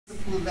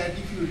principle that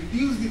if you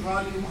reduce the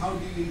volume, how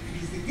do you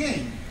increase the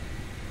gain?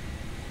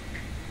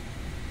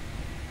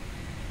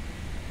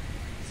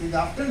 So in the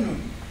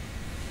afternoon,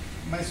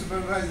 my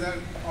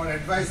supervisor or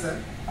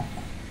advisor,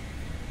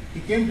 he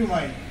came to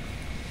my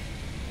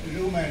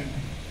room and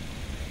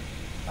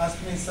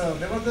asked me, so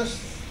there was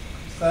this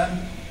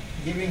son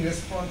giving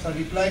response or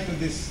reply to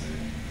this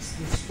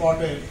spot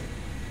wave.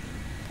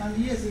 And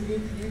yes, he will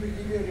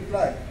give you a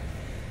reply.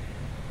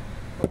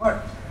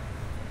 What?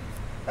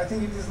 I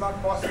think it is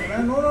not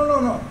possible.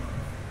 No.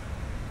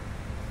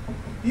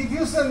 If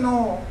you say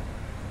no,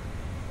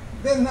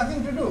 there is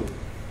nothing to do.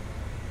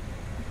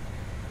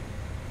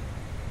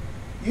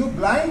 You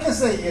blindly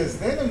say yes,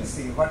 then we'll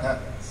see what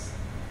happens.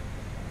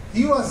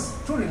 He was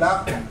too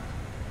reluctant.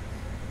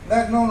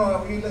 That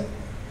no, we'll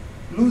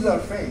lose our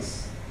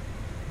face.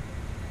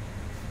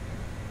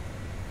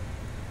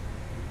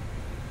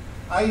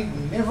 I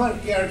never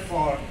cared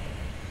for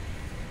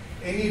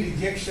any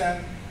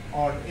rejection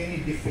or any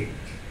defeat.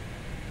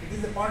 It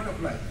is a part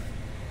of life.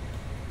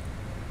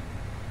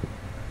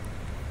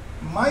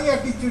 My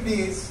attitude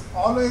is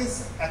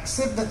always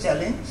accept the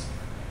challenge,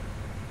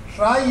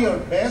 try your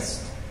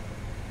best,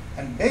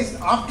 and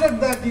after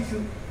that, if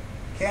you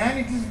can,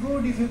 it is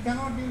good. If you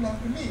cannot, you will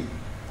have to leave.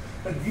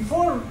 But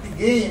before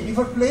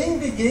playing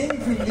the game,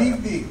 if you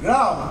leave the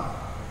ground,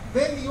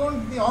 then you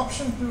want the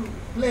option to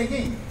play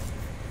again.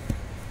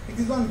 It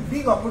is one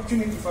big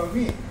opportunity for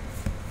me.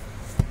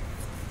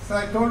 So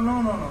I told,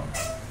 no.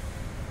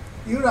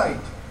 You're right.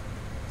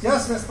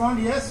 Just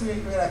respond, yes, we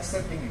are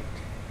accepting it.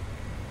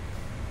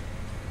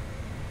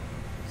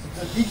 So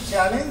it's a big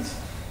challenge,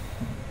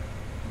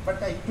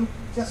 but I took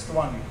just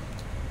 1 week.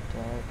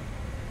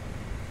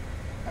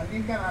 And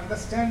you can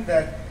understand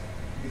that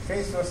the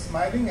face was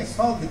smiling, I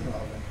solved the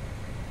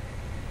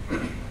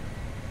problem.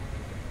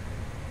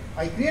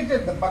 I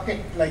created the bucket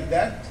like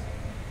that.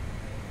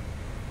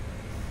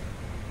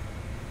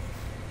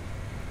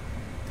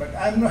 But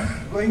I'm not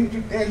going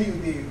to tell you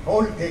the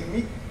whole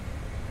technique.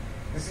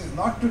 This is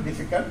not too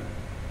difficult,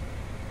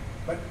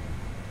 but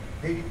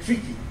very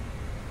tricky.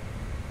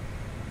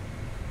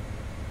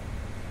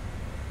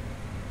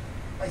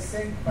 I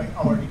sent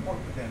our report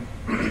to them.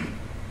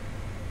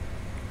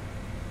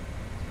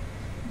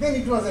 Then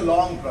it was a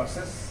long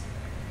process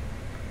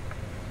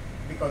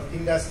because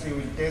industry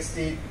will test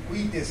it,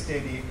 we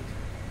tested it.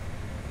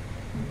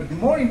 But the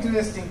more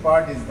interesting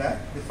part is that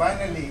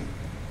finally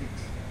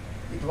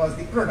it was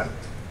the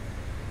product.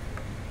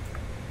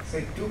 So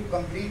it took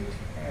complete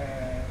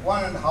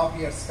 1.5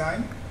 years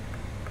time.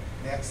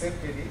 They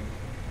accepted it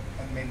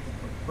and made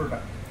the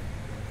product.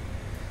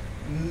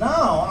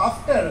 Now,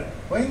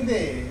 when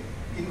they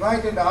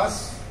invited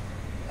us,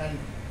 and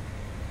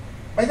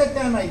by that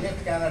time I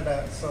left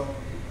Canada, so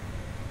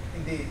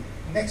in the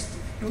next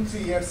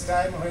 2-3 years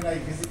time when I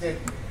visited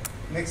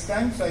next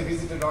time, so I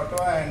visited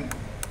Ottawa and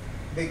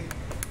they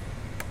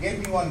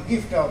gave me one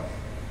gift of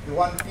the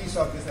one piece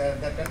of this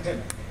that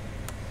antenna.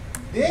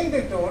 Then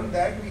they told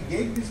that we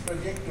gave this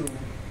project to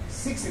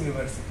 6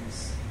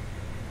 universities.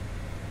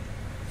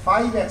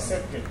 5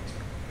 accepted.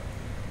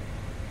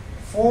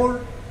 4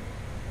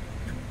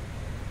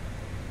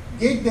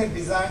 gave their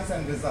designs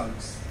and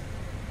results,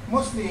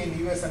 mostly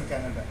in US and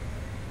Canada.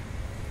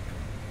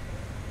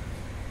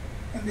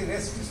 And the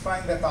rest is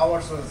fine that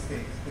ours was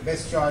the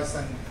best choice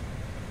and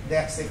they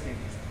accepted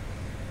it.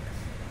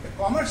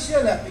 The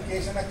commercial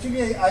application,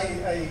 actually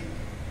I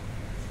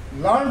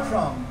learned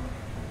from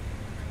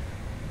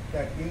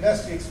that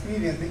industry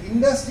experience. The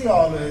industry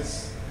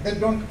always, they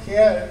don't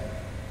care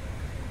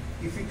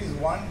if it is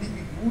 1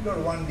 dB good or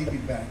 1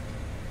 dB bad.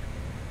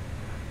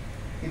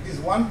 It is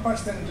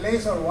 1%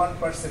 less or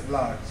 1%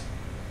 large.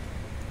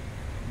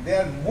 They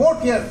are more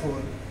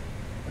careful,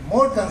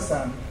 more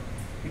concerned.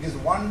 It is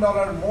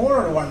 $1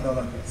 more or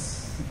 $1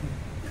 less.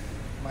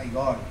 My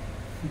God.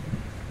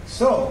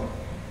 So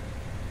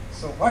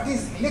what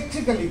is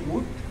electrically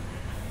good,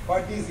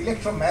 what is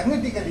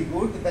electromagnetically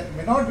good, that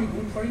may not be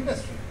good for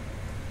industry.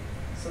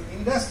 So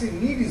industry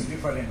need is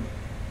different.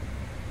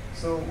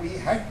 So we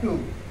had to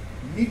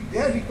meet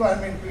their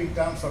requirement in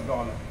terms of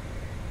dollar.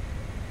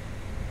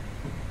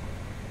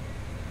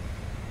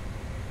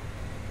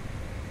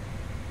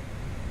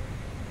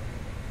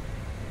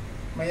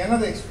 My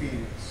another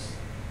experience.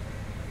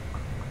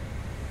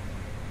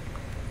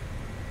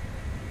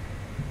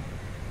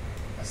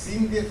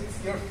 Seeing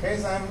your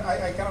face,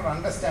 I cannot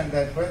understand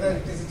that. Whether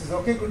it is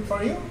okay, good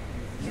for you?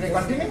 Should I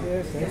continue?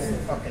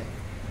 Yes. Okay.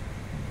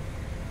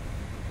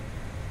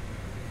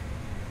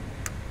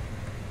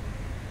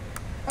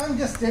 I'm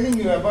just telling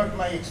you about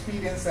my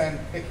experience and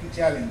taking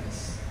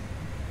challenges.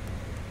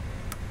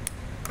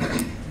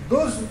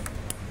 Those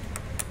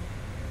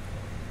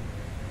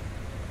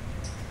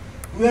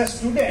who are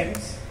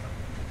students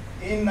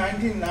in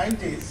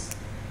 1990s,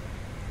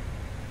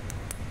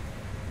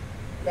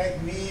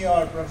 like me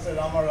or Professor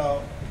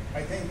Ramarao,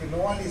 I think no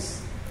one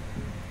is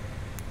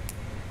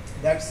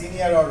that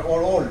senior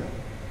or old.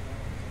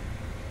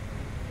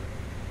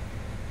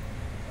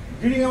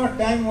 During our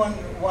time, one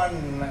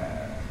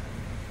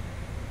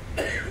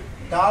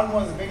term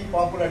was very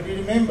popular. Do you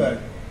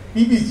remember?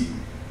 PBG,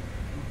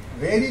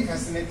 very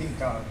fascinating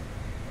term,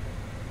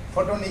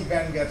 photonic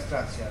band gap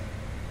structure.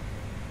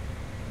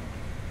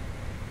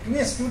 To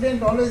a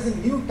student, always a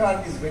new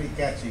term is very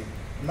catchy.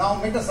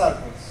 Now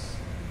metacircuits,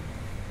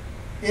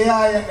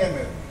 AI and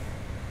ML.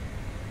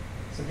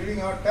 So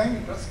during our time,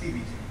 it was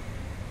PBG.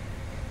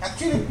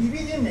 Actually,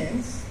 PBG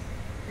means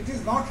it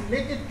is not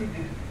related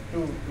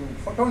to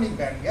photonic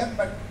band gap,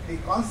 but the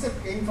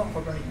concept came from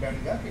photonic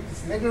band gap. It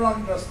is later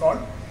on it was called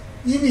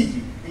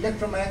EBG,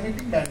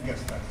 electromagnetic band gap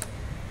structure.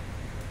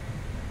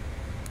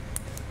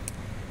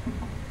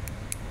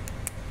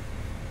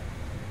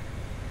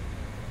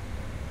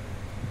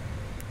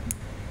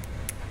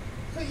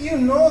 So you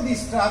know the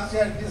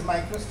structure, it is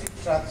microstrip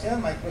structure,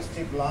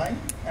 microstrip line,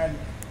 and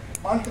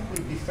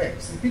multiple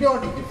defects,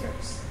 periodic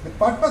defects. The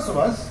purpose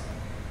was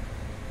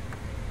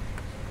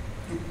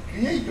to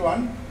create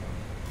one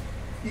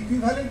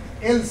equivalent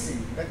LC,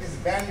 that is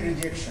band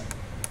rejection.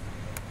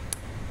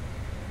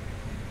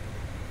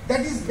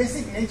 That is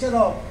basic nature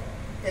of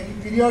any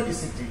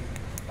periodicity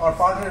or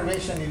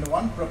perturbation in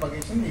one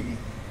propagation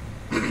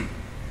medium.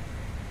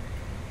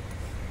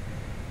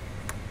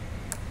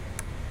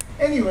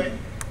 Anyway,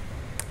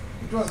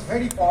 it was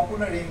very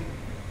popular in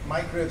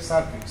microwave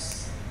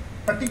circuits,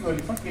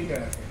 particularly for filter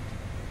effect.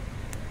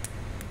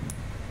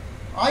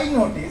 I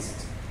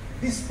noticed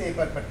this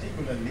paper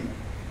particularly.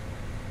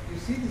 You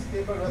see, this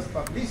paper was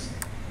published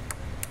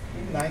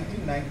in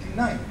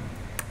 1999,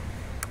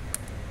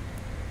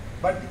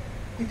 but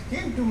it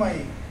came to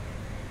my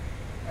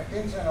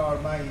attention or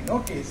my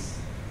notice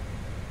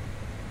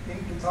in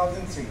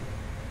 2003.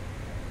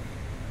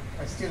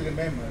 I still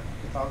remember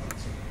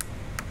 2003.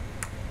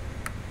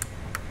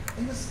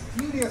 I was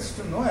curious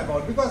to know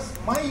about, because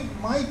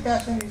my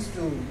passion is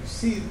to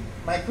see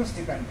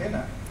microstrip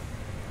antenna,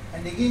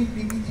 and again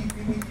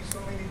PBG, so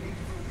many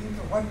beautiful things.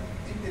 So what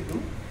did they do?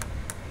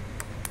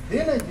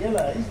 Then I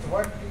realized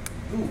what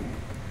they do.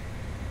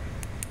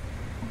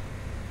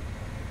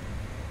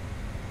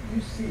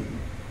 You see,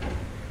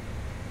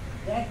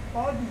 that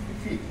part is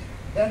the feed.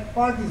 That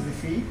part is the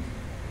feed,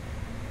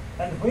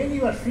 and when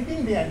you are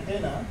feeding the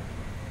antenna,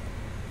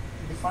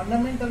 the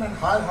fundamental and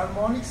higher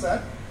harmonics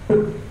are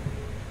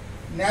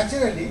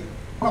naturally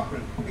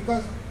coupled,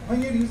 because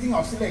when you are using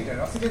oscillator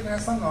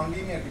has some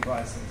nonlinear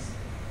devices.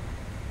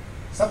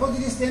 Suppose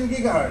it is 10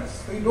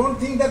 gigahertz, so you don't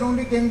think that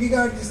only 10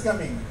 gigahertz is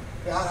coming,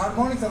 the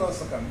harmonics are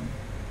also coming.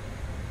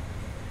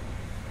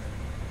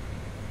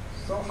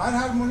 So higher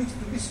harmonics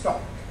to be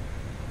stopped.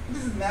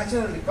 This is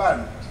natural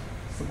requirement.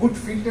 So good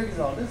filter is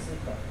always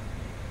required.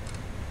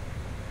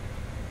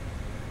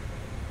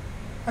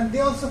 And they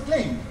also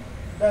claimed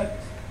that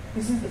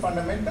this is the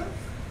fundamental,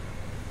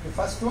 the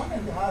first one,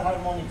 and the higher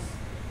harmonics.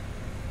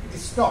 It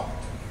is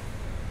stopped.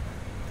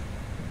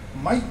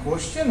 My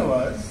question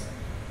was,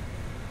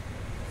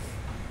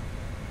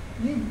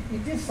 if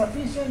it is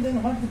sufficient,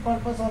 then what is the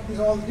purpose of these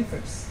all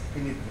defects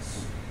beneath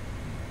this?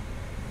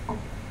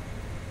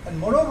 And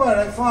moreover,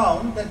 I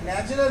found that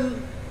natural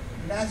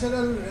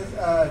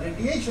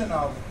radiation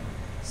of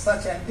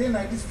such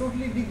antenna is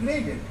totally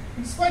degraded.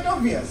 It's quite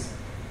obvious.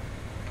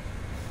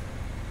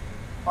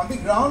 On the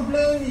ground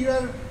plane, you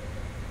have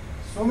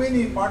so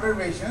many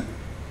perturbations,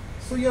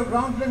 so your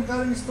ground plane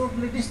current is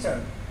totally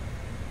disturbed.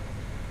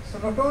 So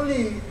not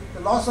only the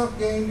loss of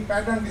gain, the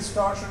pattern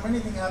distortion, many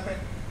things happen,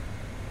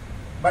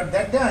 but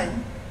that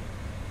time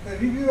the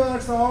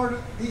reviewers or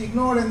the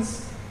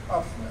ignorance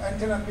of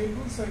antenna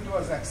people, so it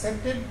was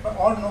accepted,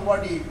 or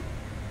nobody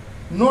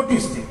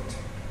noticed it.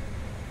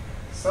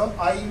 So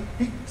I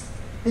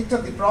picked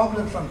up the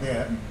problem from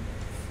there,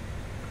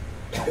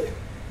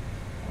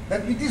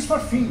 that it is for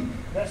feed,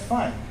 that's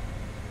fine.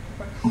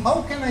 But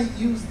how can I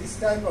use this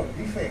type of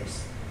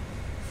defects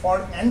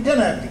for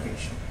antenna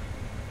application?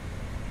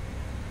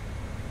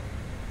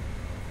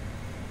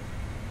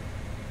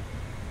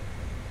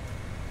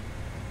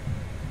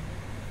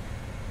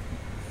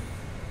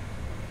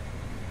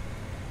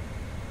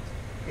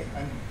 Okay,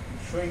 I'm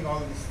showing all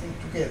these things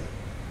together.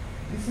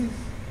 This is,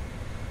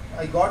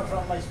 I got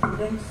from my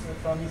students,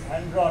 from his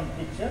hand-drawn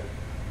picture.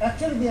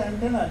 Actually, the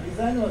antenna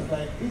design was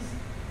like this.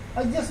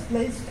 I just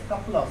placed a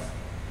couple of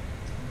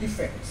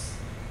defects,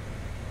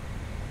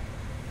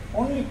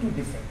 only 2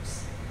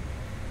 defects.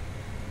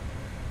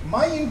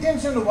 My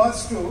intention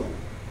was to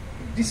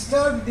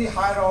disturb the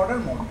higher order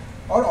mode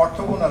or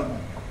orthogonal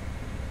mode.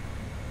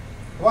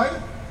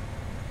 Why?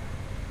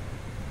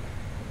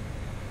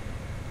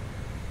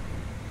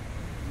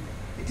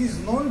 It is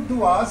known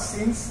to us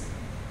since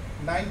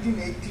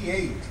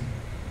 1988.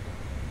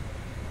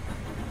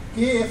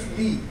 K.F.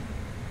 Lee,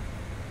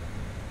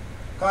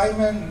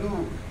 Kaiman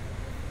Lu,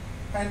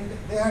 and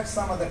they had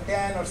some other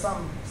 10 or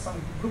some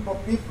group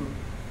of people.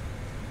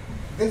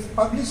 They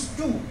published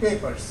 2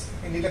 papers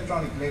in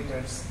electronic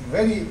letters,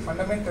 very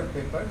fundamental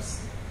papers,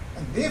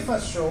 and they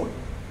first showed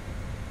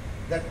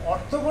that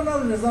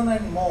orthogonal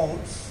resonant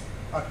modes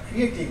are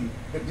creating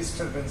the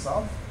disturbance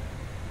of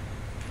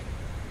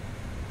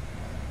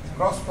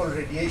cross-pole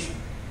radiation.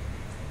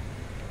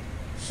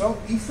 So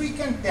if we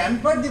can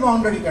tamper the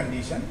boundary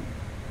condition,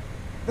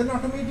 then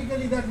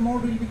automatically that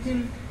mode will be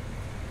killed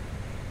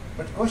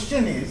But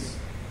question is,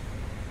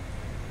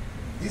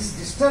 this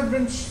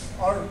disturbance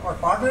or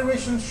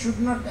perturbation should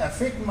not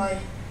affect my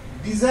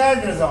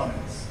desired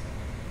resonance.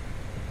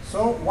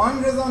 So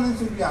one resonance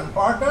will be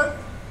unperturbed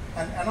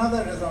and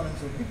another resonance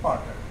will be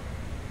perturbed.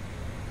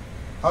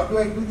 How do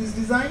I do this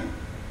design?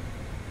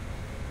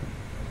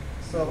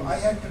 So I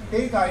had to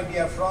take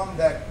idea from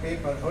that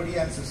paper, Hori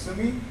and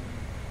Susumi,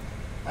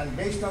 and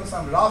based on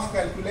some rough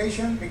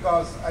calculation,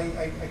 because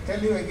I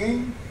tell you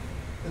again,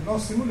 no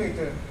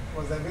simulator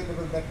was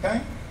available that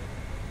time.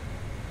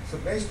 So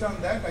based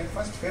on that, I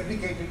first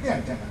fabricated the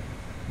antenna.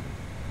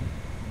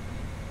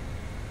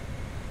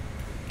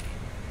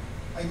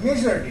 I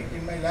measured it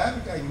in my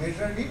lab. I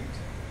measured it.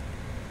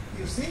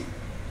 You see,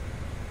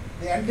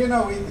 the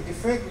antenna with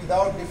defect,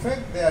 without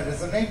defect, they are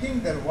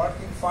resonating, they are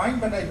working fine,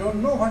 but I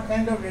don't know what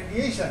kind of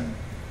radiation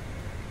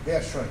they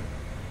are showing.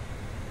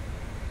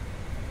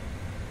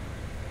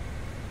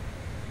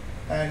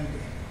 And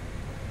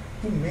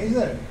to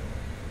measure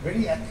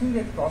very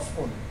accurate cross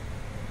pole,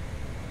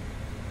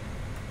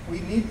 we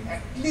need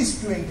at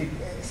least 80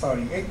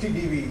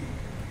 dB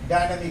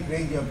dynamic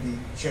range of the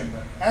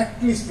chamber.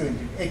 At least 80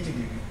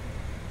 dB.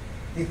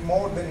 If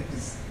more, then it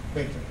is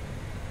better.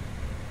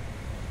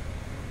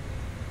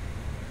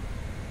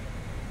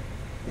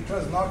 It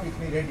was not with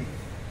me ready.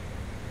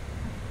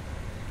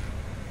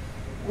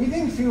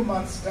 Within few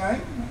months'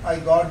 time, I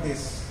got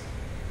this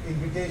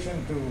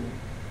invitation to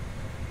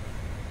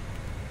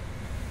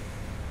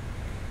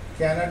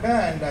Canada,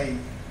 and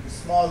the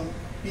small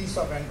piece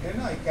of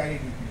antenna I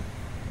carried with me.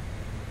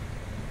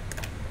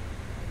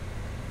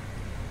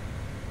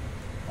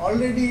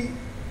 Already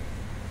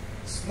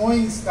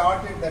snowing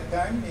started that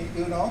time.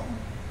 You know,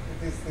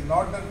 it is the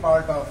northern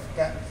part of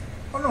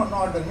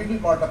middle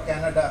part of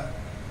Canada.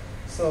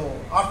 So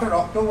after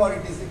October,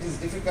 it is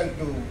difficult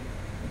to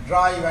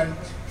drive and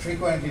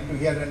frequently to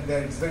here and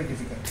there. It's very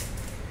difficult.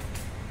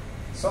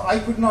 So I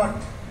could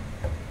not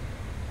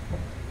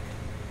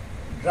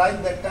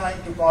drive that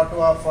time to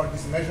Ottawa for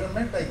this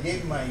measurement. I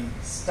gave my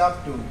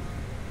stuff to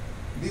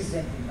this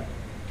gentleman.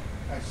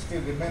 I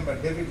still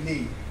remember David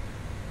Lee.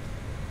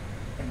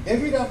 And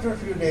David, after a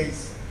few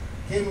days,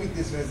 came with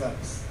these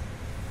results.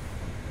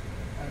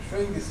 I'm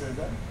showing this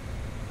result.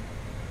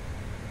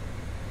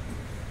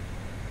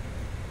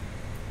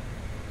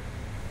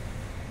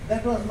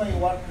 That was my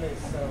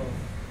workplace. So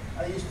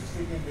I used to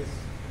sit in this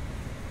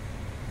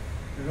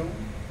room.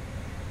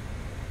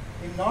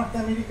 In North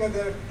America,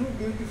 there are two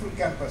beautiful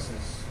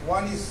campuses.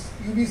 One is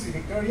UBC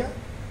Victoria,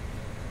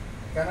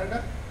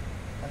 Canada,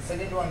 and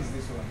second one is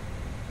this one.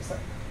 It's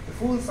the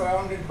full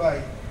surrounded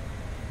by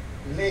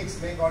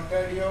lakes, Lake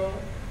Ontario,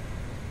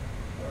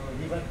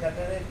 River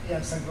Cataraqui,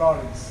 and St.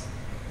 Lawrence.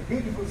 A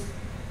beautiful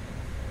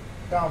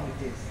town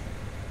it is.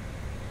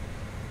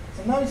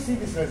 So now you see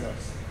these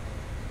results.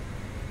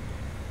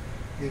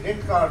 The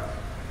red card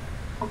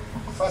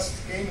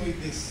first came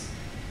with this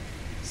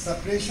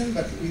suppression,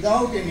 but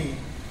without any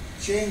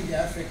change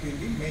affecting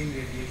the main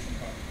radiation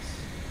particles.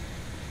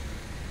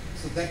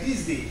 So that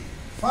is the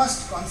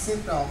first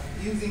concept of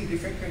using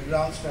defected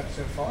ground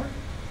structure for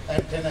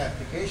antenna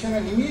application,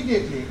 and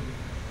immediately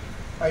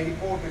I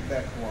reported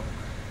that work.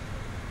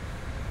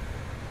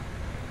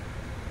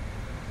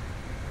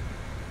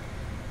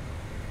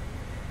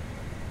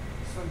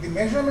 So the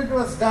measurement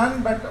was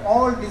done, but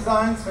all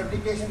designs,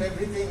 fabrication,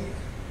 everything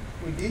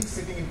we did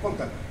sitting in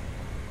Kolkata.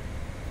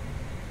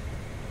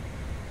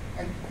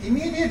 And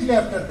immediately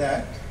after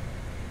that,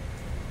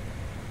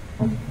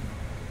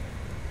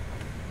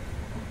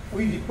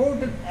 we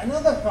reported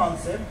another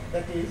concept,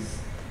 that is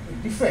the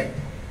defect.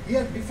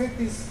 Here defect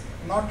is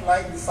not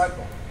like the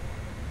circle.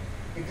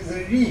 It is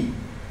a ring.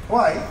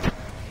 Why?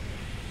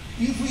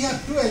 If we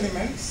have two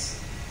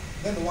elements,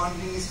 then one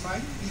ring is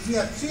fine. If we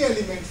have three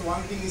elements,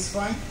 one ring is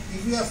fine.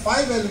 If we have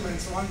five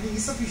elements, one ring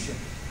is sufficient.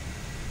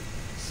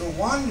 So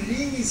one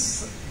ring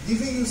is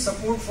giving you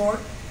support for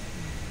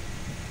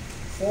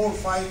 4 or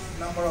 5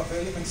 number of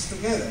elements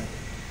together.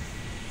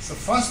 So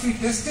first we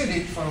tested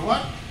it for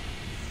what?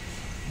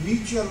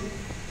 Mutual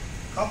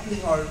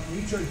coupling or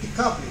mutual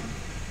decoupling.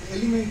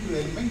 Element to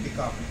element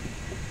decoupling.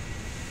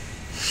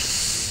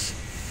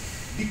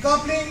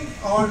 Decoupling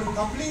or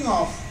coupling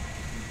of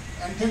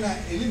antenna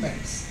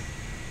elements,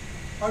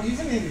 or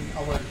even in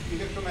our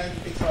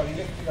electromagnetics or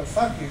electrical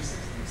circuits,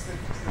 it's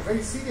a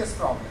very serious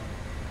problem,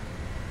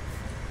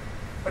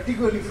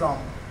 particularly from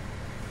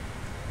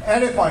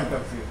array point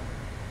of view.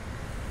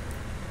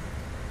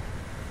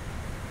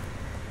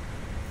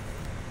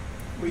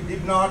 We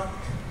did not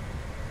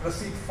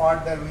proceed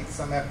further with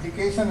some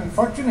application.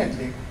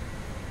 Unfortunately,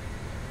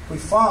 we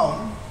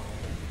found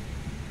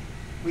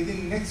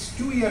within next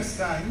 2 years'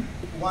 time,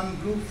 one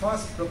group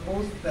first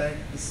proposed that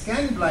the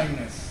scan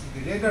blindness,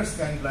 the radar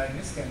scan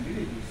blindness, can be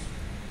reduced.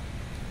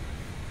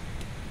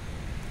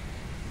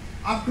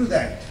 Up to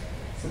that,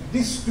 so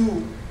these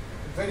two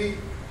very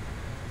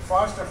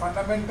first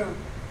fundamental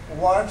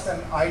words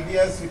and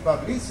ideas we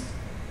published.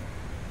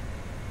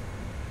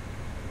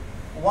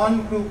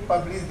 One group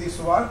published this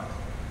work,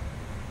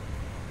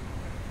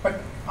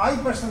 but I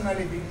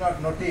personally did not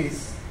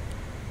notice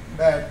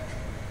that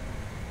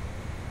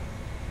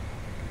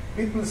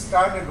people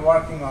started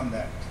working on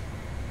that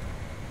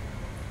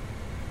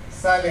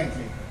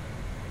silently.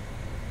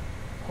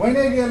 When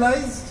I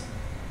realized,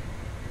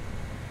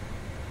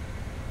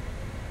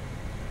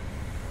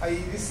 I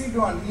received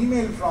one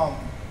email from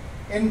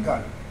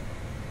NCAR,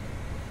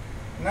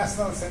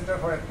 National Center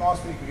for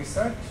Atmospheric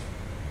Research,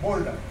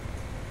 Boulder.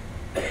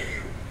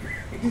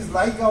 It is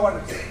like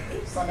our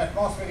some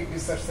atmospheric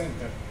research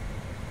center.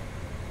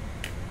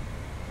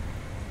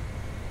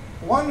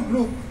 One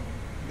group,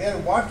 they are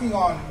working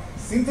on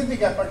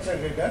synthetic aperture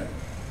radar.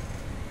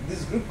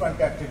 This group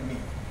contacted me.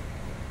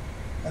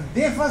 And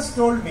they first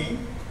told me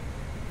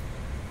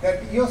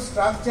that your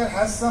structure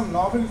has some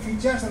novel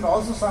features and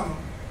also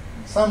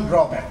some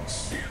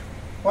drawbacks.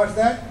 What's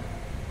that?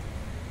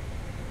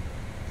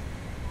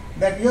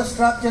 That your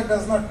structure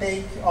does not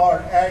take or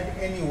add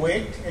any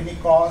weight, any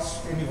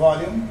cost, any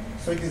volume,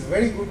 so it is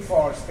very good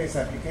for space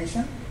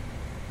application.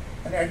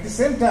 And at the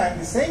same time,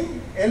 the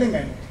same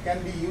element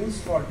can be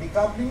used for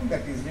decoupling,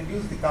 that is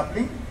reduce the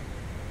coupling,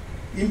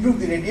 improve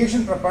the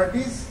radiation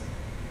properties,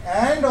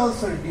 and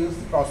also reduce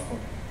the cross pole.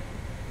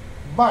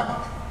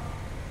 But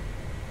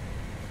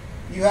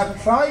you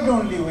have tried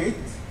only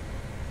with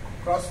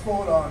cross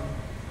pole on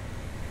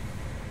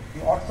the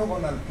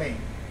orthogonal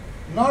plane.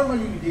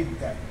 Normally we did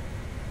that.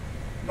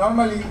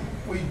 Normally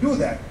we do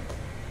that.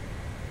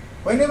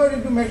 Whenever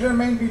we do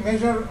measurement, we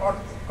measure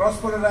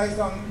cross-polarized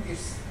on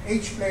its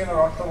H-plane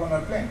or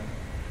orthogonal plane.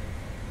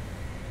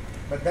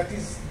 But that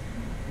is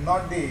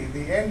not the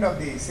end of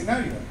the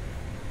scenario.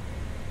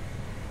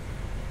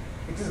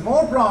 It is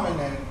more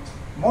prominent,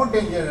 more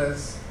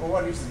dangerous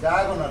over its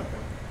diagonal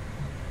plane.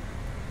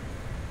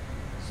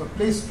 So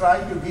please try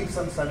to give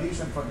some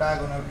solution for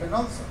diagonal plane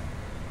also.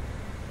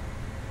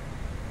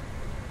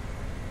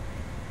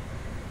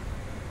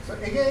 So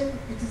again,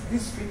 it is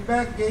this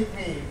feedback gave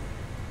me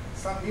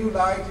some new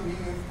light, new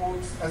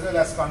inputs, as well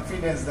as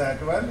confidence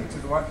that, well, it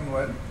is working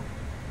well.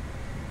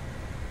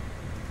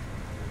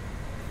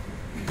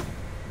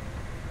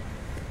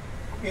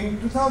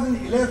 In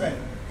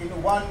 2011,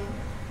 in one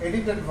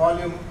edited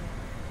volume,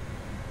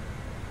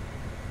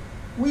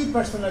 we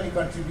personally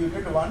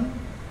contributed one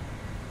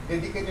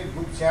dedicated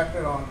book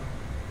chapter on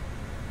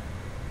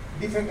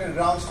defected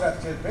ground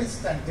structure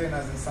based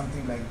antennas and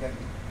something like that.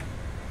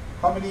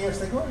 How many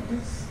years ago? It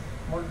is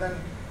more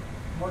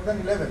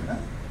than 11, huh?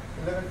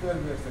 11,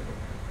 12 years ago.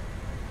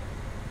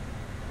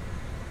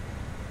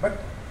 But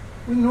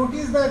we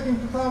noticed that in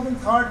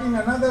 2013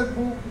 another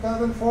book,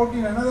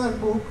 2014 another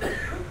book,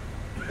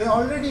 they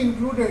already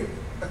included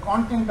the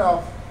content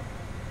of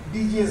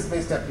DGS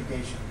based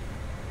application.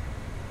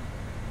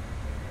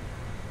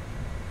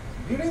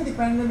 During the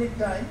pandemic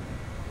time,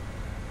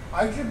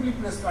 IEEE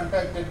Press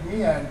contacted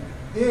me and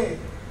they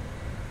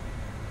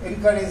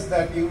encouraged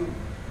that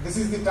this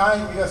is the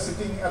time you are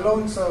sitting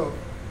alone, so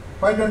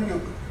why don't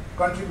you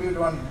contribute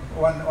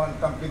one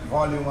complete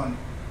volume on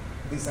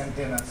this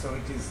antenna? So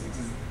it is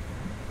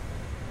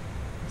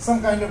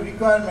some kind of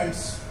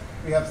requirements,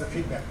 we have the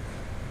feedback.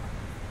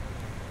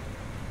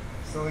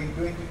 So in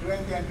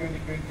 2020 and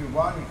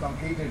 2021 we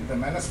completed the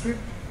manuscript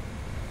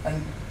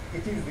and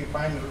it is the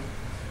final.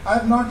 I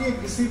have not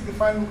yet received the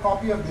final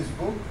copy of this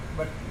book,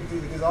 but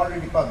it is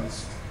already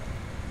published.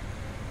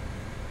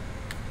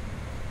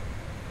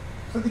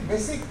 So the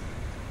basic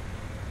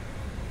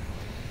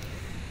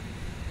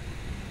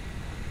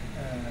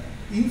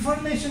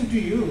information to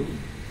you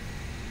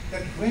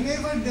that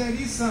whenever there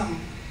is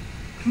some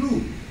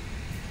clue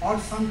or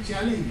some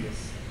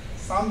challenges,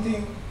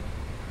 something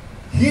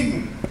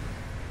hidden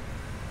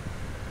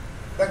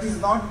that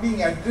is not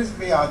being addressed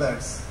by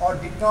others or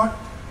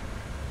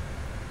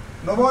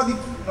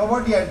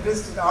nobody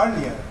addressed it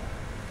earlier.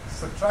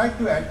 So try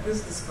to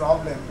address this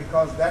problem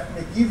because that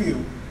may give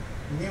you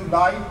new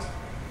light,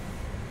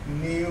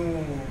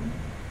 new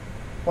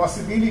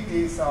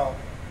possibilities of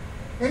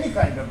any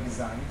kind of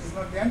design. It is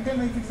not the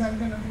antenna, if it's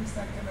antenna, it's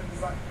antenna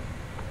design.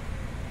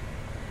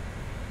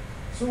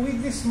 So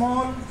with these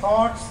small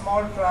thoughts,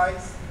 small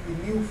tries, the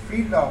new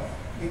field of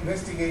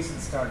investigation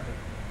started.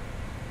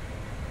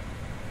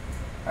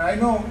 And I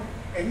know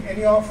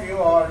any of you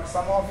or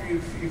some of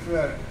you, if you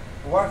are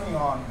working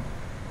on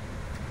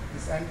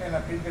this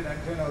antenna, printed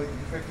antenna with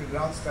defective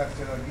ground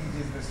structure or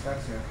DGS-based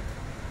structure,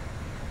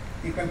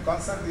 you can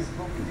consult this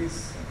book. It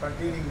is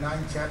containing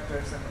 9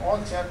 chapters and all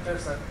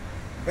chapters are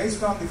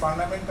based on the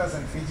fundamentals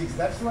and physics.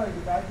 That's why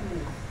the title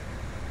is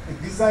the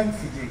design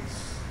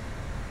physics.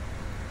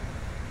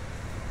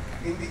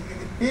 In the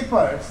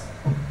papers,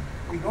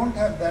 we don't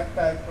have that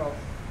type of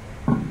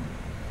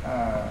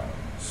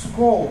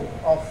scope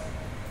of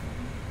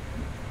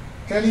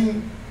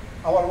telling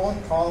our own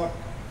thought,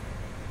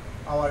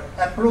 our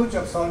approach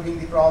of solving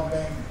the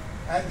problem,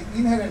 and the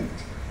inherent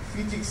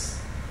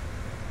physics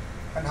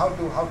and how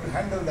to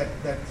handle that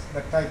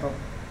type of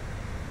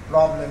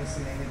problems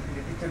in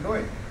a detailed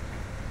way.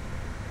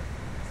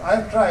 So I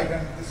have tried,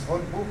 and this whole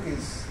book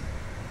is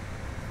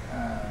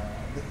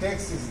the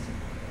text is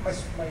my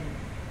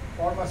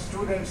former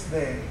students,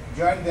 they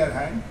joined their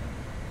hand,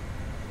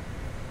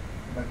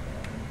 but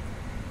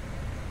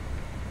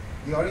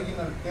the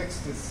original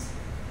text is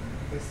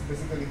This is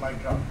basically my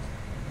draft.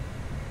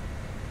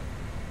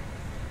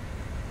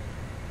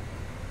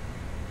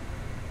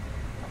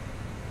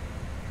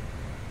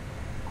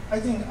 I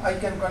think I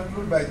can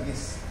conclude by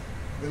this,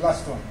 the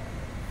last one.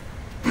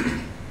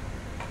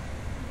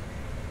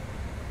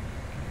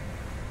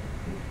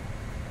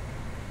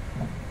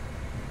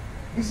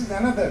 This is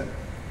another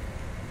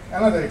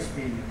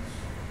experience.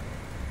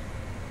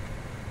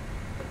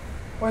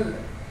 Well,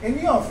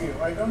 any of you,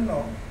 I don't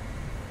know,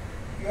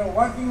 you are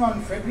working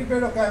on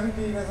fabricated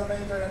cavity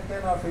resonator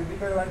antenna or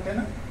fabricated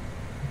antenna?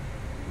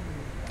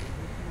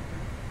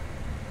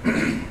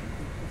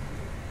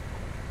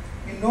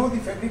 You know the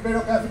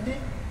fabricated cavity?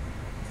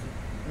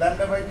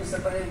 Lambda by 2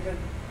 separated,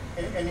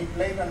 any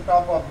plate on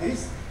top of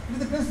this. It is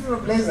the principle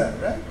of laser,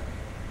 right?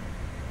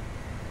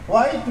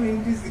 Why? To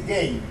increase the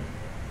gain.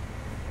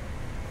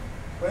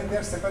 When they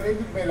are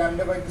separated by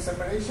lambda by 2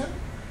 separation,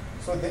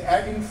 so they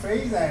add in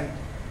phase and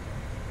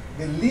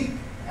they leak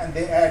and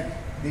they add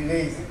the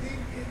rays.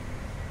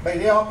 By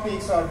ray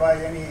optics or by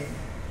any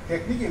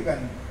technique you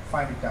can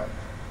find it out.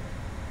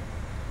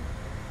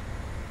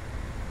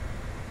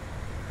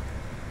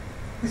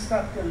 This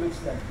structure looks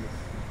like this.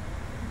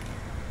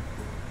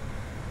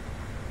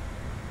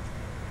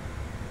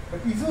 But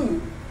if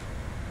you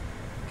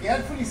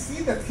carefully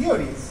see the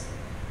theories,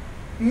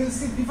 you will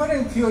see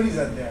different theories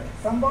are there.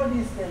 Somebody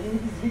is telling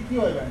it is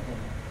recoil antenna.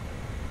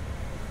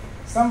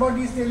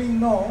 Somebody is telling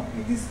no,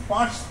 it is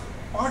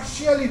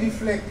partially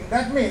reflecting.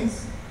 That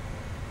means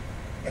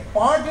a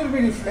part will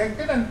be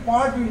reflected and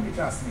part will be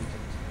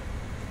transmitted.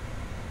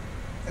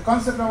 The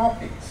concept of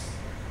optics.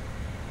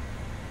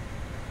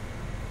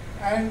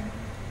 And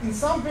in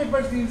some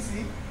papers you will see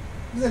it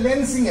is a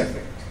lensing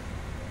effect.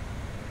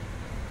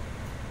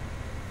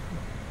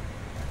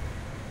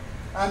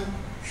 I am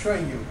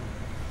showing you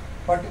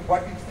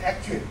what is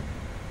actual.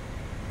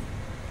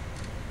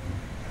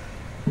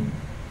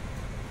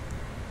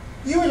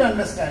 You will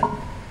understand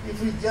if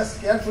we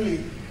just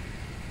carefully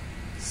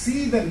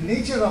see the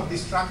nature of the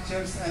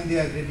structures and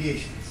their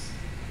radiations.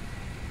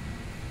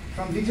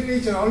 From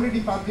literature,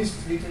 already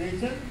published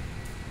literature,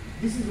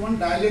 this is one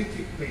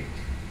dielectric plate,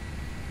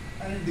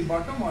 and at the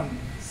bottom one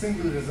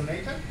single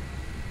resonator.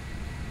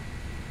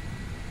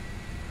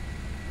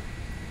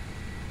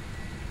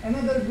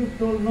 Another group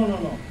told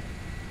no,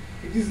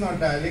 it is not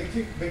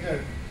dielectric,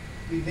 better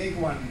we make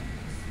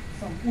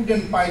some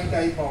wooden pipe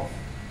type of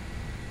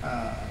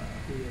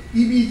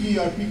EBG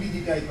or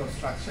PBG type of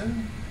structure.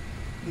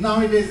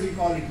 Nowadays we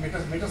call it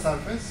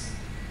metasurface.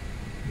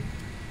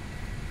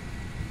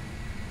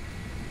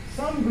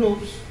 Some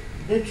groups,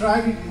 they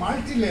tried with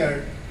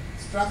multi-layered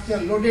structure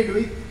loaded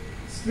with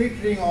split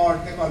ring or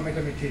they call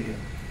metamaterial.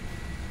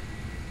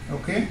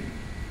 Okay?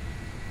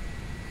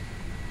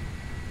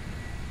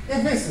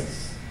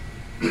 FSS.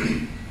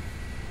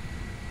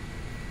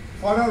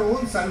 For our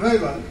own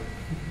survival,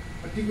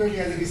 particularly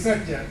as a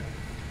researcher,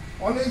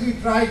 always we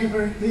try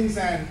different things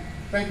and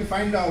try to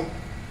find out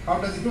how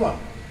does it work.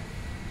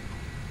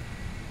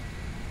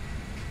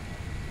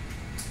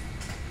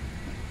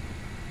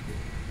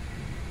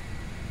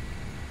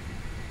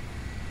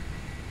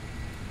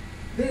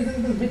 There is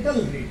another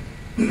metal grid,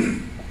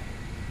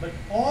 but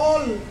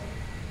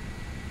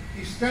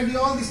you study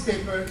all these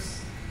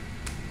papers,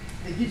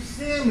 they give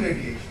same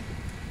radiation.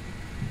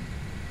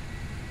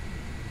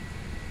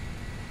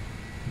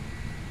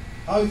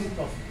 How is it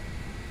possible?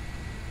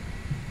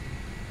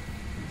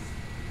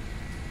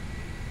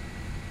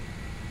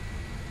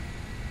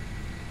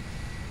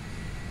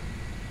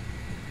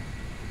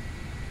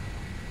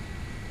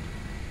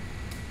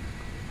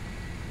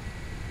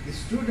 The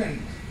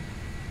student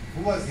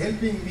who was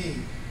helping me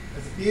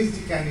as a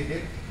PhD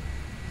candidate,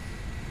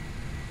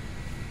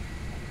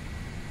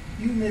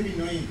 you may be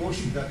knowing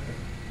Kaushik Datta.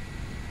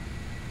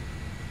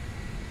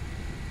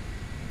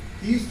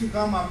 He used to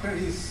come after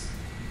his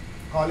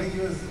college, he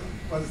was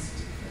a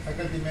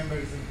faculty member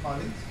in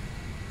college.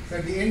 So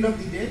at the end of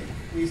the day,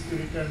 we used to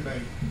return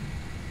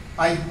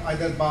by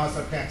either bus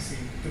or taxi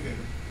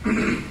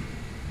together.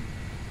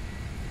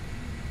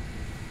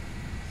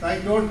 So I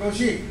told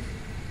Kaushik,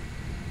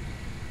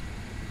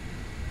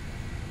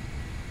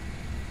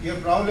 your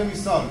problem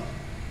is solved.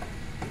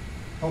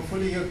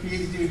 Hopefully your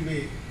PhD will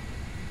be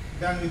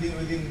done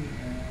within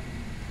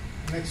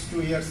next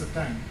 2 years of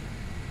time.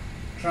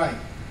 Try.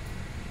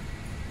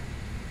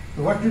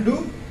 So what to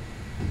do?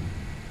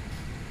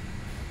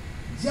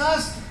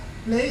 Just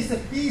place a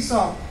piece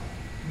of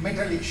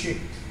metallic sheet.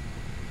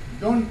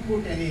 Don't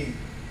put any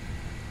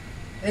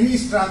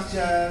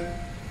structure,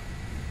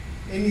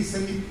 any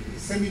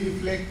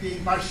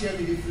semi-reflecting,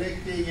 partially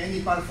reflecting,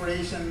 any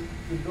perforation.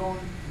 You don't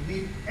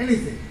need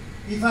anything.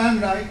 If I am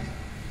right,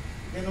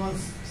 then one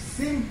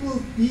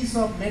simple piece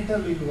of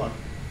metal will work.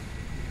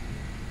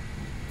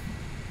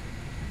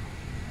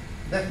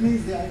 That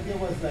means the idea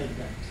was like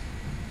that.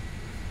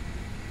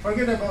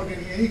 Forget about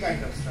any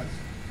kind of structure.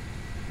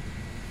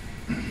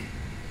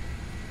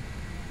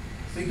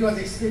 So it was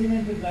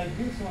experimented like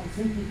this, one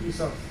simple piece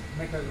of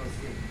metal was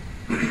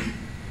given.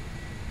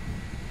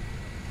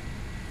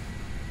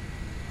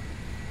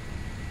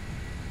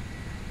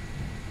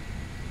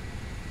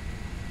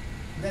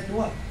 That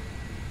what?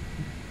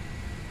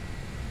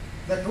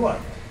 That what?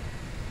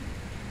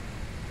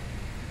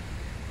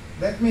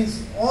 That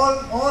means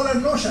all are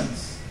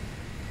notions.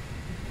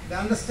 The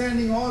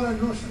understanding all are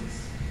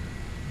notions.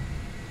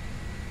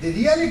 The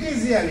reality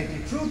is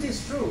reality. Truth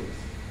is truth.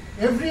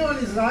 Everyone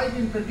is right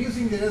in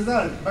producing the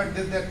result, but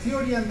their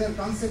theory and their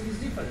concept is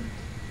different.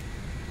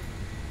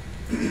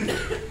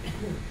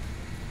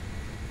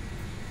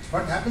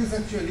 What happens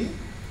actually?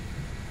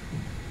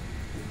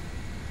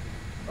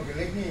 Okay,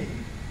 let me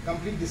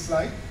complete this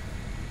slide.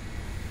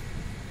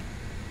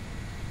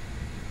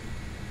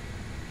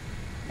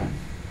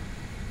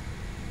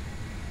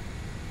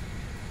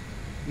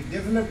 We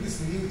developed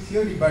this new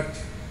theory, but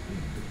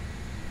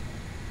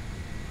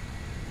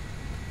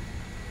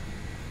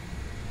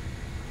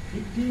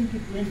 (15 to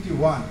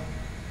 21).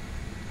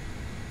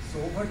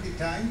 So over the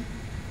time,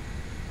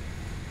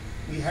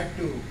 we had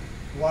to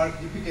work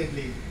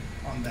repeatedly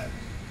on that.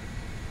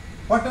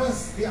 What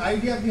was the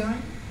idea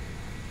behind?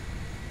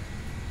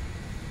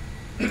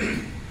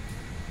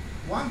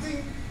 One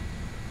thing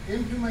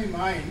came to my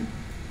mind,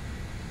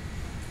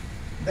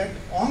 that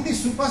on the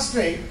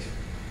superstrate,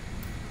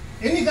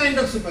 any kind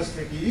of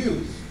superstrate you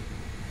use,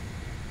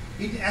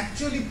 it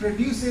actually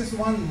produces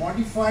one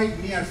modified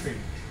near field.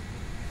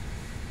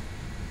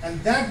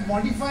 And that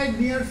modified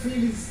near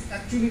field is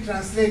actually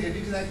translated,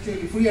 it is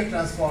actually Fourier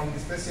transform in the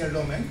spatial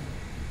domain,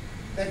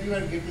 that you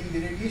are getting the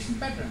radiation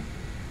pattern.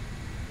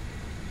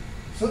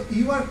 So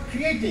you are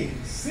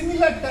creating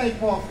similar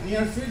type of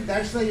near field,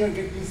 that's why you are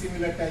getting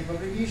similar type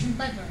of radiation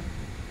pattern.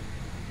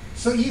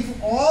 So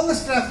if all the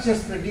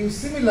structures produce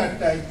similar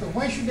type, so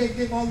why should I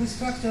take all the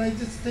structure? I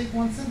just take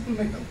one simple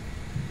metal.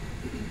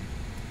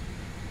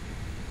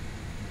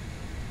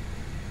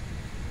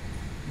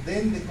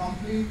 Then the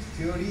complete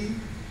theory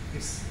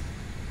is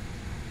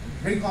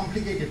very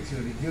complicated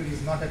theory. Theory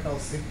is not at all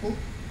simple.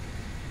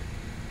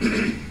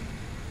 The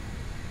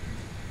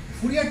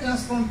Fourier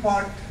transform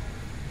part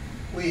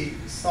we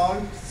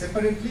solved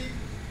separately,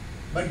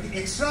 but the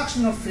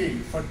extraction of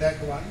field for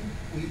that one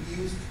we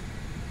used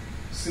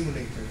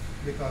simulator,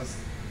 because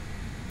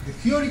the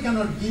theory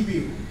cannot give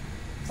you,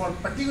 for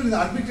particularly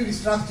arbitrary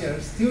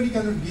structures, theory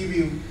cannot give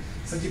you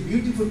such a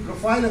beautiful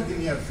profile of the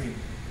near field.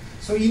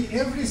 So in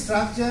every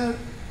structure,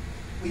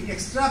 we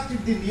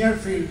extracted the near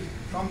field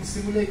from the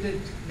simulated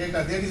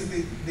data. There is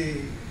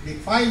the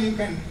file you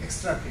can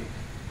extract it.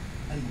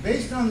 And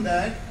based on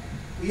that,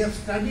 we have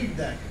studied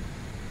that.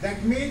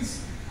 That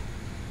means,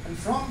 and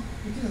from,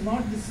 it is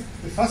not this,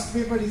 the first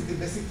paper is the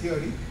basic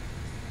theory.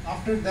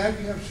 After that,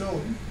 we have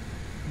shown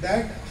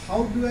that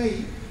how do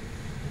I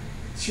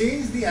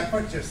change the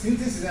aperture,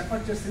 synthesis,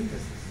 aperture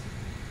synthesis.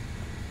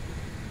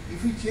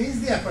 If we change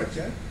the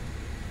aperture,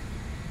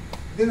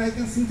 then I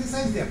can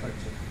synthesize the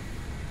aperture,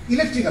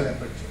 electrical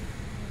aperture.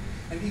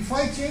 And if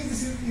I change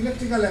this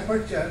electrical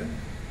aperture,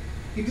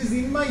 it is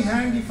in my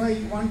hand if I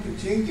want to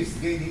change its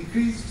gain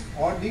increased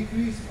or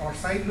decreased, or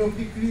side lobe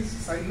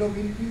decreased, side lobe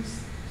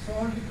increased. So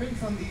all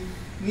depends on the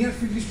near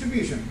field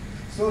distribution.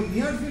 So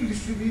near field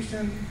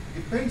distribution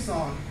depends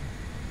on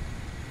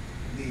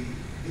the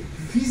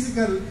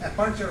physical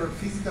aperture or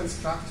physical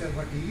structure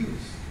what you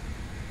use.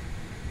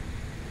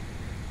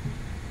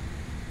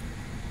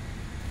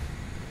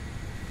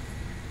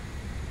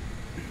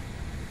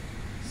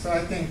 So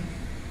I think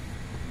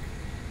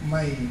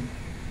my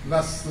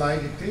last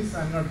slide it is.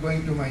 I'm not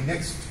going to my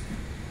next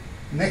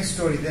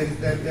story.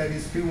 There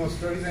is few more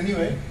stories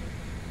anyway.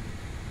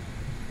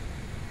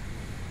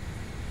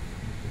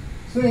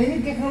 So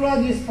any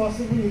technology is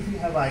possible if you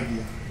have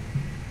idea.